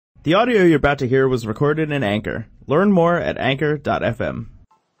The audio you're about to hear was recorded in Anchor. Learn more at anchor.fm.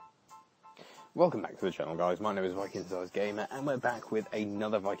 Welcome back to the channel, guys. My name is Viking Size Gamer, and we're back with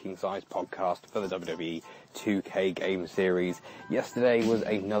another Viking Size podcast for the WWE 2K game series. Yesterday was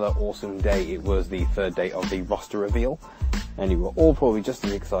another awesome day. It was the third day of the roster reveal, and you were all probably just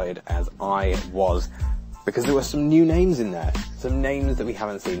as excited as I was, because there were some new names in there. Some names that we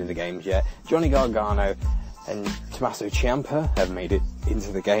haven't seen in the games yet. Johnny Gargano and Tommaso Ciampa have made it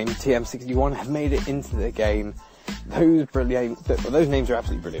into the game. TM61 have made it into the game. Those names are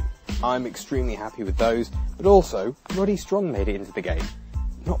absolutely brilliant. I'm extremely happy with those. But also, Roddy Strong made it into the game,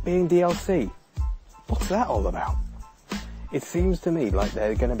 not being DLC. What's that all about? It seems to me like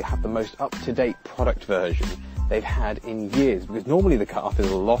they're going to have the most up-to-date product version they've had in years, because normally the cut-off is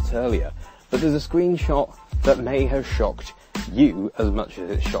a lot earlier. But there's a screenshot that may have shocked you as much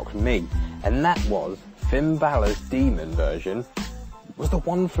as it shocked me, and that was Finn Balor's Demon version was the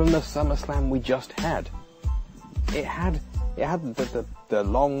one from the SummerSlam we just had. It had the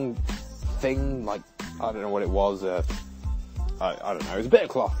long thing, like, I don't know what it was, I don't know, it was a bit of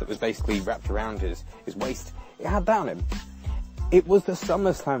cloth that was basically wrapped around his waist. It had that on him. It was the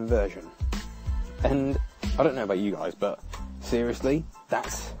SummerSlam version. And I don't know about you guys, but seriously,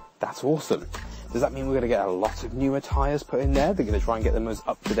 that's awesome. Does that mean we're going to get a lot of new attires put in there? They're going to try and get them as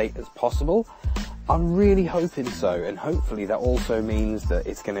up-to-date as possible? I'm really hoping so, and hopefully that also means that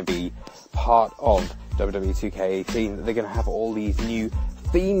it's going to be part of WWE 2K18, that they're going to have all these new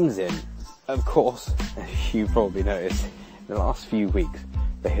themes in. Of course, as you probably noticed, in the last few weeks,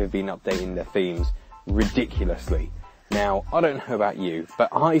 they have been updating their themes ridiculously. Now, I don't know about you, but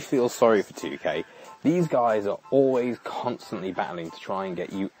I feel sorry for 2K. These guys are always constantly battling to try and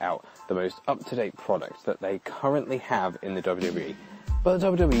get you out the most up-to-date products that they currently have in the WWE. But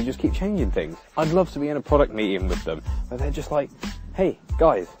the WWE just keep changing things. I'd love to be in a product meeting with them, where they're just like, hey,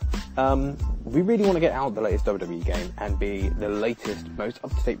 guys, we really want to get out the latest WWE game and be the latest, most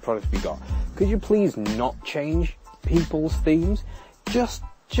up-to-date product we got. Could you please not change people's themes? Just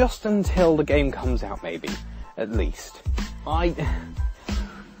until the game comes out, maybe. At least. It's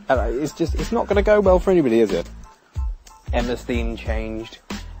not going to go well for anybody, is it? Emma's theme changed.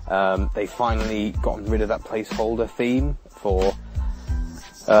 They finally gotten rid of that placeholder theme for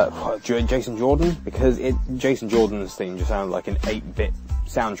Jason Jordan, because Jason Jordan's theme just sounded like an 8-bit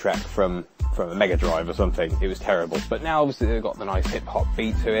soundtrack from a Mega Drive or something. It was terrible. But now obviously they've got the nice hip-hop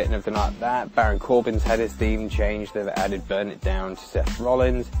beat to it and everything like that. Baron Corbin's had his theme changed. They've added Burn It Down to Seth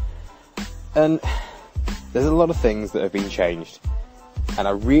Rollins. And there's a lot of things that have been changed. And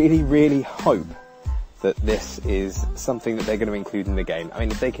I really, really hope that this is something that they're going to include in the game. I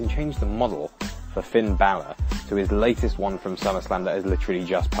mean, if they can change the model for Finn Balor to his latest one from SummerSlam that has literally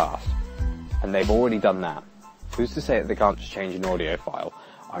just passed, and they've already done that, who's to say that they can't just change an audio file?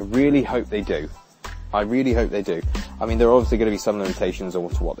 I really hope they do. I really hope they do. I mean, there are obviously going to be some limitations on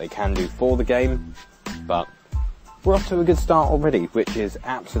to what they can do for the game, but we're off to a good start already, which is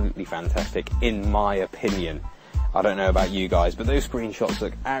absolutely fantastic, in my opinion. I don't know about you guys, but those screenshots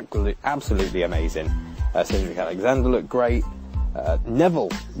look absolutely amazing. Cedric Alexander looked great.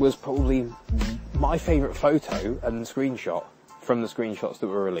 Neville was probably my favourite photo and screenshot from the screenshots that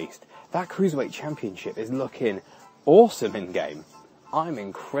were released. That Cruiserweight Championship is looking awesome in game. I'm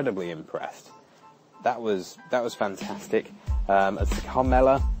incredibly impressed. That was fantastic. As for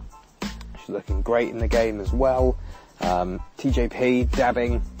Carmella, she's looking great in the game as well. TJP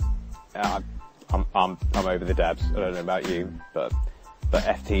dabbing. I'm over the dabs. I don't know about you, but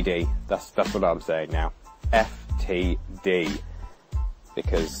FTD. That's what I'm saying now. FTD.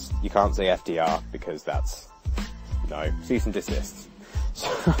 Because you can't say FDR, because that's, no, cease and desist.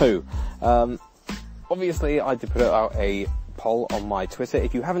 So, obviously I did put out a poll on my Twitter.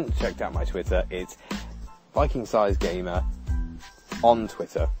 If you haven't checked out my Twitter, it's Viking Size Gamer on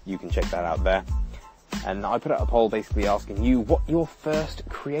Twitter. You can check that out there. And I put out a poll basically asking you what your first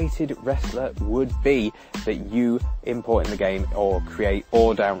created wrestler would be that you import in the game or create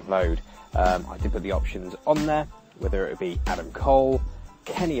or download. I did put the options on there, whether it would be Adam Cole,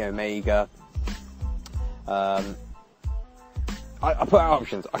 Kenny Omega. I put out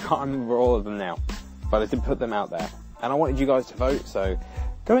options. I can't remember all of them now, but I did put them out there. And I wanted you guys to vote, so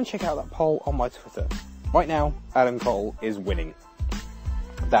go and check out that poll on my Twitter. Right now, Adam Cole is winning.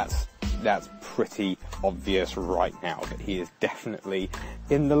 That's pretty obvious right now, that he is definitely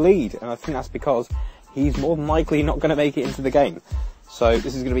in the lead, and I think that's because he's more than likely not going to make it into the game. So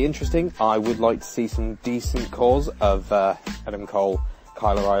this is going to be interesting. I would like to see some decent calls of Adam Cole,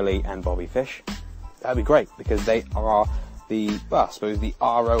 Kyle O'Reilly and Bobby Fish. That'd be great, because they are the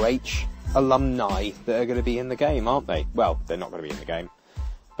ROH alumni that are going to be in the game, aren't they? Well, they're not going to be in the game,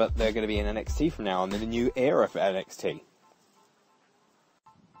 but they're going to be in NXT from now on, in the new era for NXT.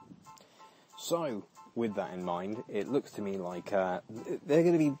 So, with that in mind, it looks to me like they're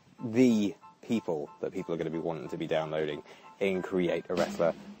going to be the people that people are going to be wanting to be downloading in Create a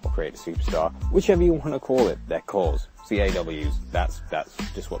Wrestler or Create a Superstar, whichever you want to call it. Their cause, CAWs, that's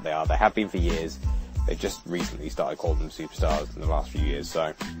just what they are. They have been for years. They've just recently started calling them superstars in the last few years,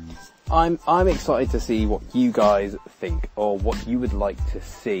 so I'm excited to see what you guys think, or what you would like to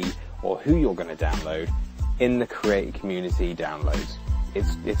see, or who you're going to download in the Create community downloads.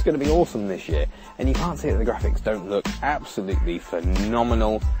 It's going to be awesome this year, and you can't say that the graphics don't look absolutely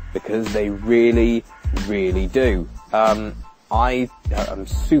phenomenal, because they really, really do. I am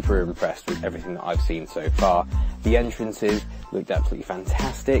super impressed with everything that I've seen so far. The entrances looked absolutely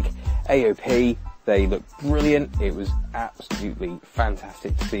fantastic. AOP, they looked brilliant. It was absolutely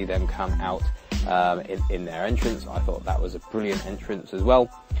fantastic to see them come out in their entrance. I thought that was a brilliant entrance as well.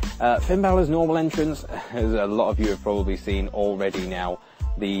 Finn Balor's normal entrance, as a lot of you have probably seen already now,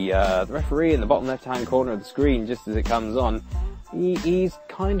 the referee in the bottom left-hand corner of the screen, just as it comes on, he's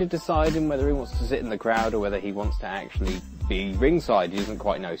kind of deciding whether he wants to sit in the crowd or whether he wants to actually be ringside. He doesn't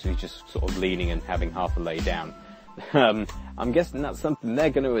quite know, so he's just sort of leaning and having half a lay down. I'm guessing that's something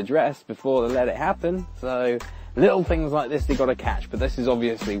they're going to address before they let it happen. So little things like this they got to catch, but this is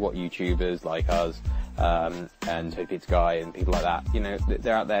obviously what YouTubers like us and Toad Pizza Guy and people like that,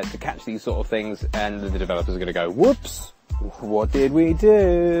 they're out there to catch these sort of things, and the developers are going to go, whoops, what did we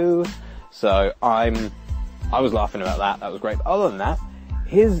do? So I was laughing about that. That was great. But other than that,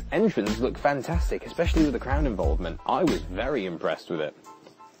 his entrance looked fantastic, especially with the crowd involvement. I was very impressed with it.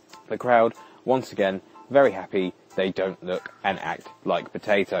 The crowd, once again, very happy. They don't look and act like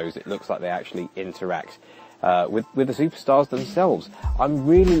potatoes. It looks like they actually interact with the superstars themselves. I'm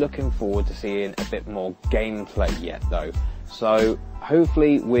really looking forward to seeing a bit more gameplay yet, though. So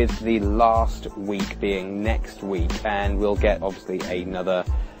hopefully with the last week being next week, and we'll get obviously another,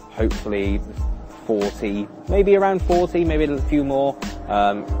 hopefully 40, maybe around 40, maybe a few more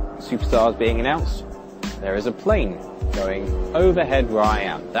superstars being announced. There is a plane going overhead where I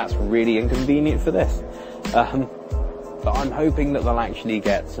am. That's really inconvenient for this. But I'm hoping that they'll actually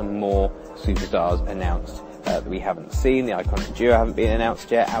get some more superstars announced that we haven't seen. The Iconic Duo haven't been announced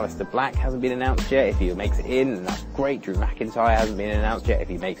yet. Aleister Black hasn't been announced yet. If he makes it in, then that's great. Drew McIntyre hasn't been announced yet. If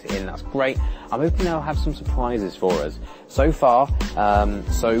he makes it in, that's great. I'm hoping they'll have some surprises for us. So far,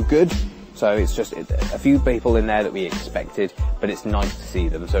 so good. So it's just a few people in there that we expected, but it's nice to see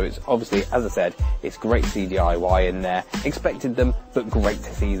them. So it's obviously, as I said, it's great to see DIY in there. Expected them, but great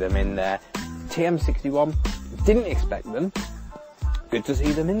to see them in there. TM61, didn't expect them. Good to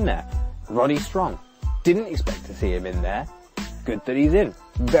see them in there. Roddy Strong, didn't expect to see him in there. Good that he's in.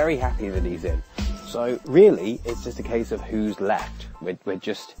 Very happy that he's in. So really, it's just a case of who's left. We're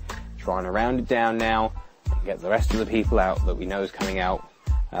just trying to round it down now and get the rest of the people out that we know is coming out.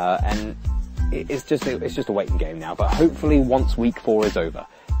 And it's just a waiting game now. But hopefully once week 4 is over,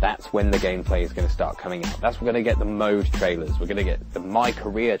 that's when the gameplay is going to start coming out. That's when we're going to get the mode trailers. We're going to get the My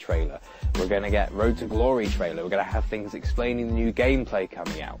Career trailer. We're going to get Road to Glory trailer. We're going to have things explaining the new gameplay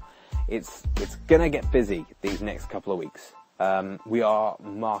coming out. It's going to get busy these next couple of weeks. We are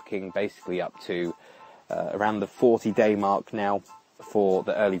marking basically up to around the 40-day mark now for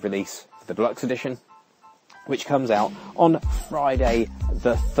the early release of the Deluxe Edition, which comes out on Friday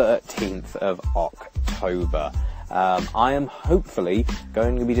the 13th of October. I am hopefully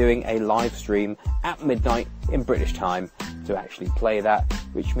going to be doing a live stream at midnight in British time to actually play that,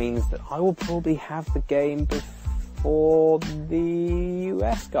 which means that I will probably have the game before the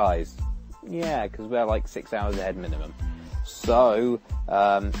US guys. Yeah, because we're like 6 hours ahead minimum. So,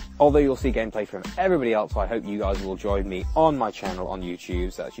 although you'll see gameplay from everybody else, I hope you guys will join me on my channel on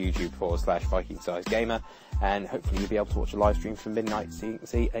YouTube. So that's YouTube.com/VikingSizeGamer. And hopefully you'll be able to watch a live stream from midnight so you can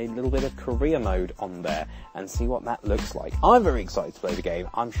see a little bit of career mode on there and see what that looks like. I'm very excited to play the game.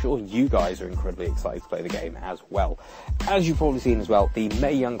 I'm sure you guys are incredibly excited to play the game as well. As you've probably seen as well, the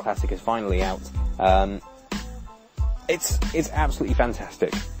Mae Young Classic is finally out. It's absolutely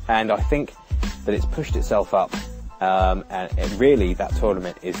fantastic. And I think that it's pushed itself up. And really, that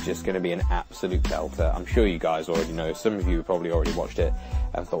tournament is just going to be an absolute belter. I'm sure you guys already know. Some of you probably already watched it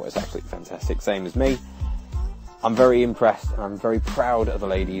and thought it's absolutely fantastic. Same as me. I'm very impressed and I'm very proud of the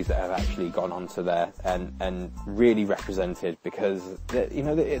ladies that have actually gone onto there and really represented, because there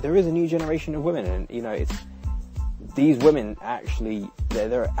is a new generation of women, and it's these women actually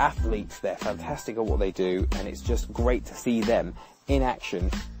they're athletes. They're fantastic at what they do, and it's just great to see them in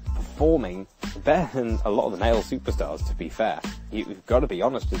action, performing better than a lot of the male superstars, to be fair. You've got to be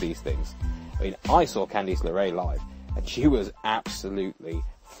honest with these things. I mean, I saw Candice LeRae live, and she was absolutely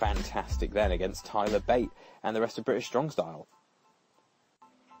fantastic then against Tyler Bate and the rest of British Strong Style.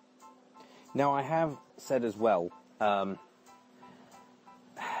 Now, I have said as well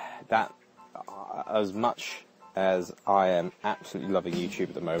that as much as I am absolutely loving YouTube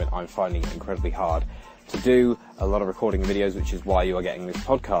at the moment, I'm finding it incredibly hard to do a lot of recording videos, which is why you are getting this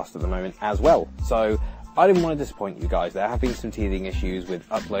podcast at the moment as well. So I didn't want to disappoint you guys. There have been some teething issues with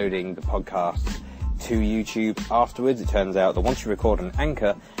uploading the podcasts to YouTube afterwards. It turns out that once you record on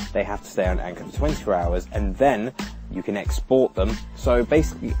Anchor, they have to stay on Anchor for 24 hours, and then you can export them. So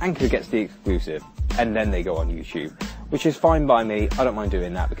basically, Anchor gets the exclusive, and then they go on YouTube, which is fine by me. I don't mind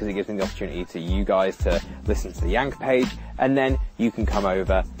doing that because it gives me the opportunity to you guys to listen to the Anchor page, and then you can come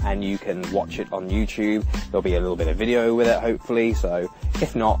over and you can watch it on YouTube. There'll be a little bit of video with it, hopefully. So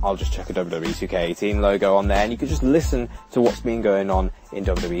if not, I'll just chuck a Wwe 2K18 logo on there, and you can just listen to what's been going on in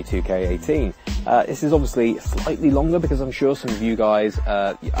Wwe 2K18. This is obviously slightly longer because I'm sure some of you guys,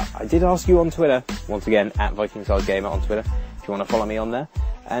 I did ask you on Twitter, once again, at VikingSideGamer on Twitter, if you want to follow me on there.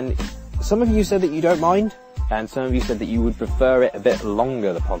 And some of you said that you don't mind, and some of you said that you would prefer it a bit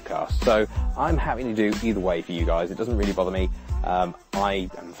longer, the podcast. So I'm happy to do either way for you guys. It doesn't really bother me. I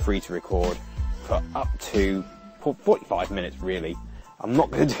am free to record for up to 45 minutes, really. I'm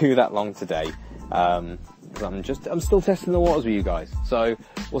not going to do that long today. Because I'm still testing the waters with you guys. So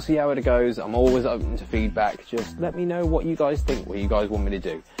we'll see how it goes. I'm always open to feedback. Just let me know what you guys think, what you guys want me to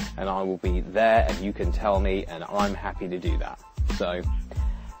do. And I will be there, and you can tell me, and I'm happy to do that. So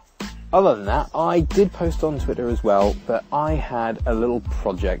other than that, I did post on Twitter as well, but I had a little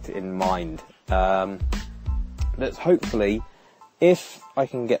project in mind. That's hopefully, if I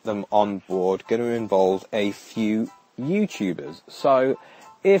can get them on board, going to involve a few YouTubers. So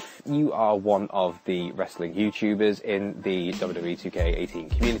if you are one of the wrestling YouTubers in the Wwe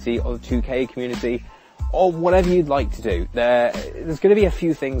 2K18 community or the 2K community, or whatever you'd like to do, there's going to be a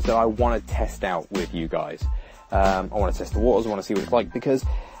few things that I want to test out with you guys. I want to test the waters, I want to see what it's like, because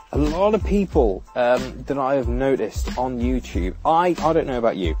a lot of people that I have noticed on YouTube, I don't know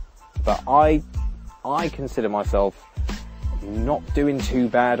about you, but I consider myself not doing too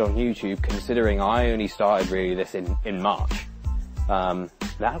bad on YouTube, considering I only started really this in March.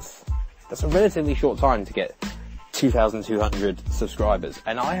 That's a relatively short time to get 2,200 subscribers,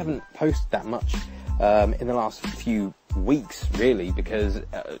 and I haven't posted that much in the last few weeks, really, because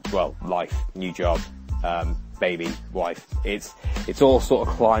life, new job, baby, wife, it's all sort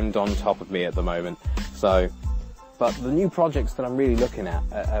of climbed on top of me at the moment. So, but the new projects that I'm really looking at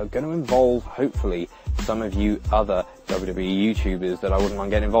are going to involve, hopefully, some of you other WWE YouTubers that I wouldn't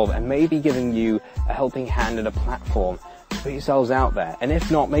mind getting involved, and maybe giving you a helping hand and a platform to put yourselves out there. And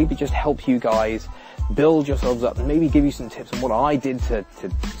if not, maybe just help you guys build yourselves up, and maybe give you some tips on what I did to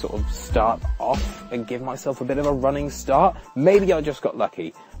sort of start off and give myself a bit of a running start. Maybe I just got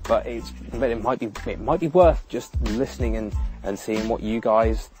lucky, but it might be worth just listening and seeing what you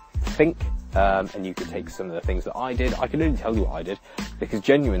guys think. And you could take some of the things that I did. I can only tell you what I did, because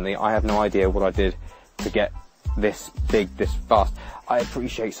genuinely I have no idea what I did to get this big, this fast. I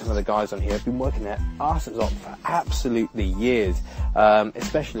appreciate some of the guys on here have been working their asses off for absolutely years,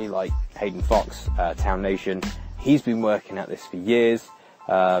 especially like Hayden Fox, Town Nation. He's been working at this for years,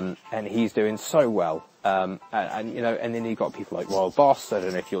 and he's doing so well. And you know, and then you've got people like Royal Boss. I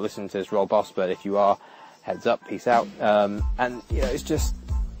don't know if you're listening to this, Royal Boss, but if you are, heads up, peace out. And you know, it's just,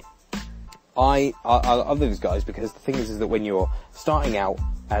 I love those guys, because the thing is that when you're starting out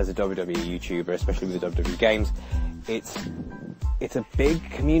as a WWE YouTuber, especially with the WWE games, it's a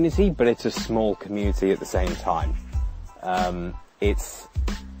big community, but it's a small community at the same time. It's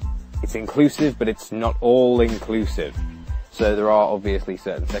inclusive, but it's not all inclusive. So there are obviously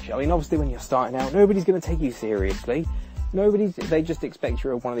certain sections. I mean, obviously when you're starting out, nobody's going to take you seriously. They just expect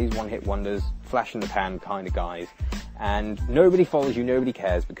you're one of these one-hit wonders, flash in the pan kind of guys. And nobody follows you, nobody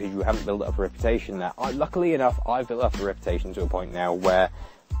cares, because you haven't built up a reputation there. Luckily enough, I've built up a reputation to a point now where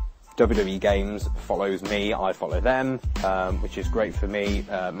WWE Games follows me, I follow them, which is great for me.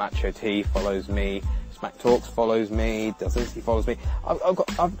 Macho T follows me, Smack Talks follows me, Dusty follows me.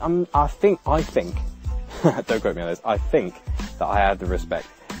 I think, don't quote me on this, I think that I have the respect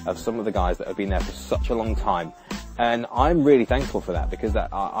of some of the guys that have been there for such a long time. And I'm really thankful for that, because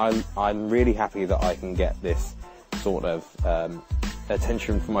I'm really happy that I can get this sort of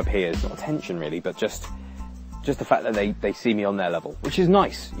attention from my peers. Not attention really, but just the fact that they see me on their level, which is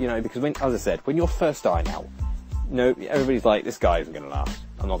nice, you know, because as I said, when you're first starting out, everybody's like, this guy isn't going to last,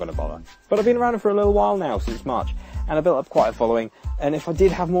 I'm not going to bother. But I've been around for a little while now, since March, and I built up quite a following, and if I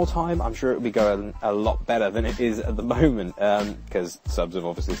did have more time, I'm sure it would be going a lot better than it is at the moment, because subs have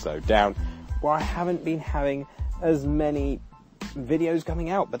obviously slowed down, where I haven't been having as many videos coming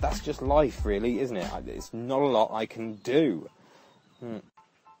out, but that's just life, really, isn't it? It's not a lot I can do.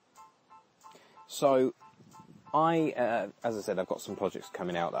 So, as I said, I've got some projects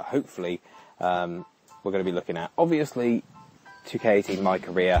coming out that hopefully we're going to be looking at. Obviously, 2K18, my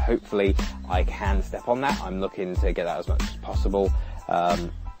career, hopefully I can step on that. I'm looking to get that as much as possible.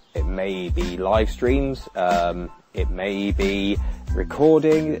 It may be live streams, it may be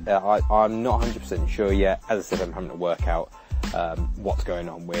recording, I'm not 100% sure yet. As I said, I'm having to work out what's going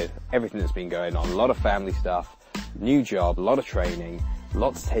on with everything that's been going on. A lot of family stuff, new job, a lot of training,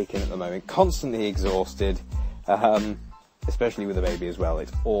 lots taken at the moment, constantly exhausted, especially with the baby as well.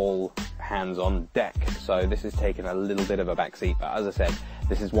 It's all hands on deck, so this is taking a little bit of a backseat, but as I said,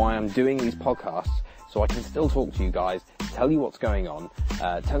 this is why I'm doing these podcasts, so I can still talk to you guys, tell you what's going on,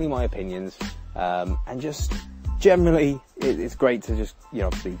 tell you my opinions, and just generally, it's great to just,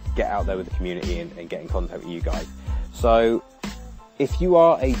 obviously get out there with the community and get in contact with you guys. So, if you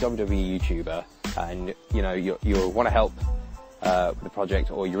are a WWE YouTuber and, you want to help with the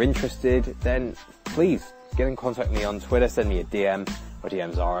project, or you're interested, then please get in contact with me on Twitter, send me a DM. My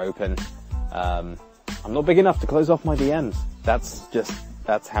DMs are open. I'm not big enough to close off my DMs.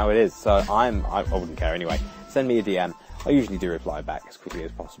 That's how it is. So I wouldn't care anyway. Send me a DM. I usually do reply back as quickly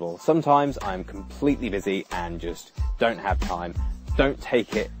as possible. Sometimes I'm completely busy and just don't have time. Don't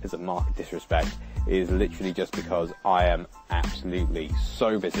take it as a mark of disrespect. It is literally just because I am absolutely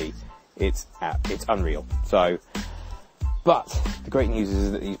so busy. It's unreal. So, but the great news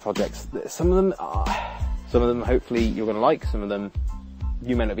is that these projects, some of them hopefully you're going to like, some of them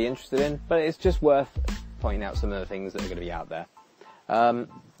you may not be interested in, but it's just worth pointing out some of the things that are going to be out there. Other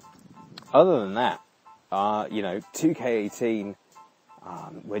than that, 2K18,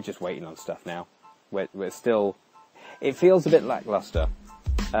 we're just waiting on stuff now. We're still, it feels a bit lackluster.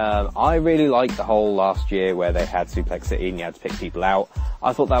 I really liked the whole last year where they had Suplex City and you had to pick people out.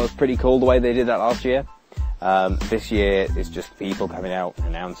 I thought that was pretty cool the way they did that last year. This year it's just people coming out,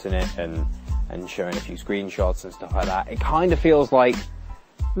 announcing it and showing a few screenshots and stuff like that. It kind of feels like,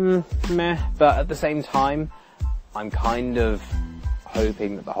 meh, but at the same time, I'm kind of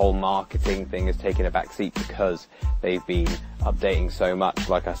hoping that the whole marketing thing has taken a backseat because they've been updating so much.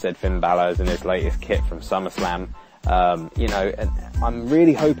 Like I said, Finn Balor's in his latest kit from SummerSlam. And I'm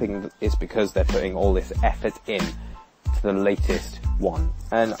really hoping that it's because they're putting all this effort in to the latest one.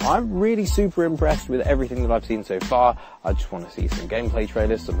 And I'm really super impressed with everything that I've seen so far. I just want to see some gameplay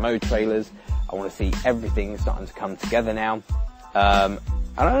trailers, some mode trailers. I want to see everything starting to come together now.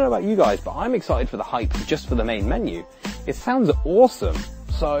 I don't know about you guys, but I'm excited for the hype just for the main menu. It sounds awesome.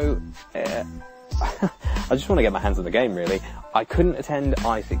 So, I just want to get my hands on the game, really. I couldn't attend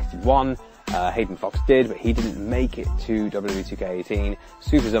I-61. Hayden Fox did, but he didn't make it to Wwe 2K18.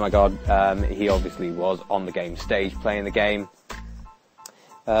 Super, oh my god, he obviously was on the game stage playing the game.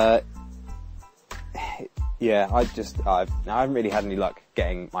 Yeah, I haven't really had any luck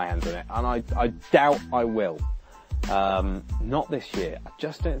getting my hands on it, and I doubt I will. Not this year. I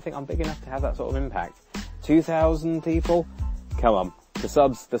just don't think I'm big enough to have that sort of impact. 2,000 people? Come on. The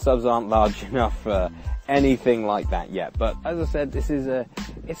subs aren't large enough for anything like that yet. But as I said,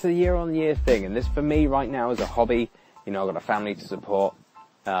 it's a year-on-year thing, and this for me right now is a hobby. I've got a family to support,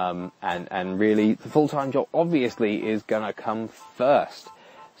 and really the full-time job obviously is gonna come first.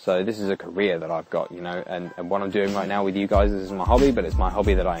 So this is a career that I've got, and what I'm doing right now with you guys, this is my hobby, but it's my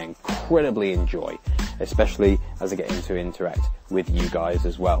hobby that I incredibly enjoy, especially as I get to interact with you guys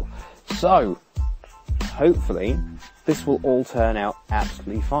as well. So, hopefully, this will all turn out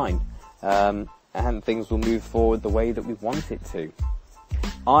absolutely fine, and things will move forward the way that we want it to.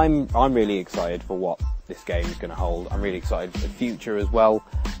 I'm really excited for what this game is going to hold. I'm really excited for the future as well.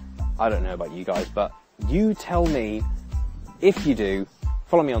 I don't know about you guys, but you tell me if you do.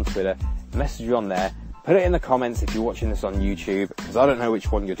 Follow me on Twitter, message you on there, put it in the comments if you're watching this on YouTube, because I don't know which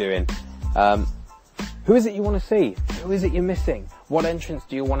one you're doing. Who is it you want to see? Who is it you're missing? What entrance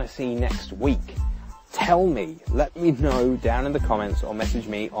do you want to see next week? Tell me, let me know down in the comments or message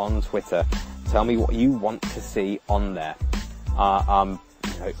me on Twitter. Tell me what you want to see on there. I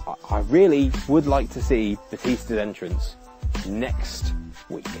really would like to see Batista's entrance next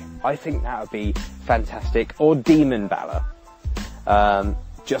week. I think that would be fantastic. Or Demon Balor.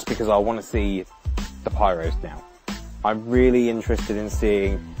 Just because I want to see the pyros now. I'm really interested in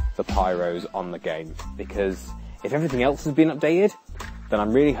seeing the pyros on the game, because if everything else has been updated, then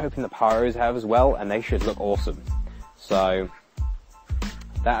I'm really hoping the pyros have as well, and they should look awesome. So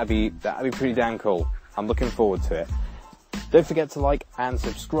that'd be pretty damn cool. I'm looking forward to it. Don't forget to like and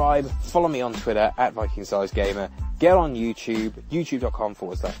subscribe. Follow me on Twitter at VikingSizeGamer. Get on YouTube,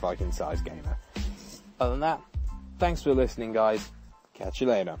 youtube.com/VikingSizeGamer. Other than that, Thanks for listening, guys. Catch you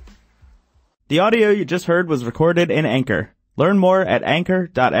later. The audio you just heard was recorded in Anchor. Learn more at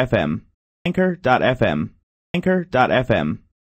anchor.fm. Anchor.fm. Anchor.fm.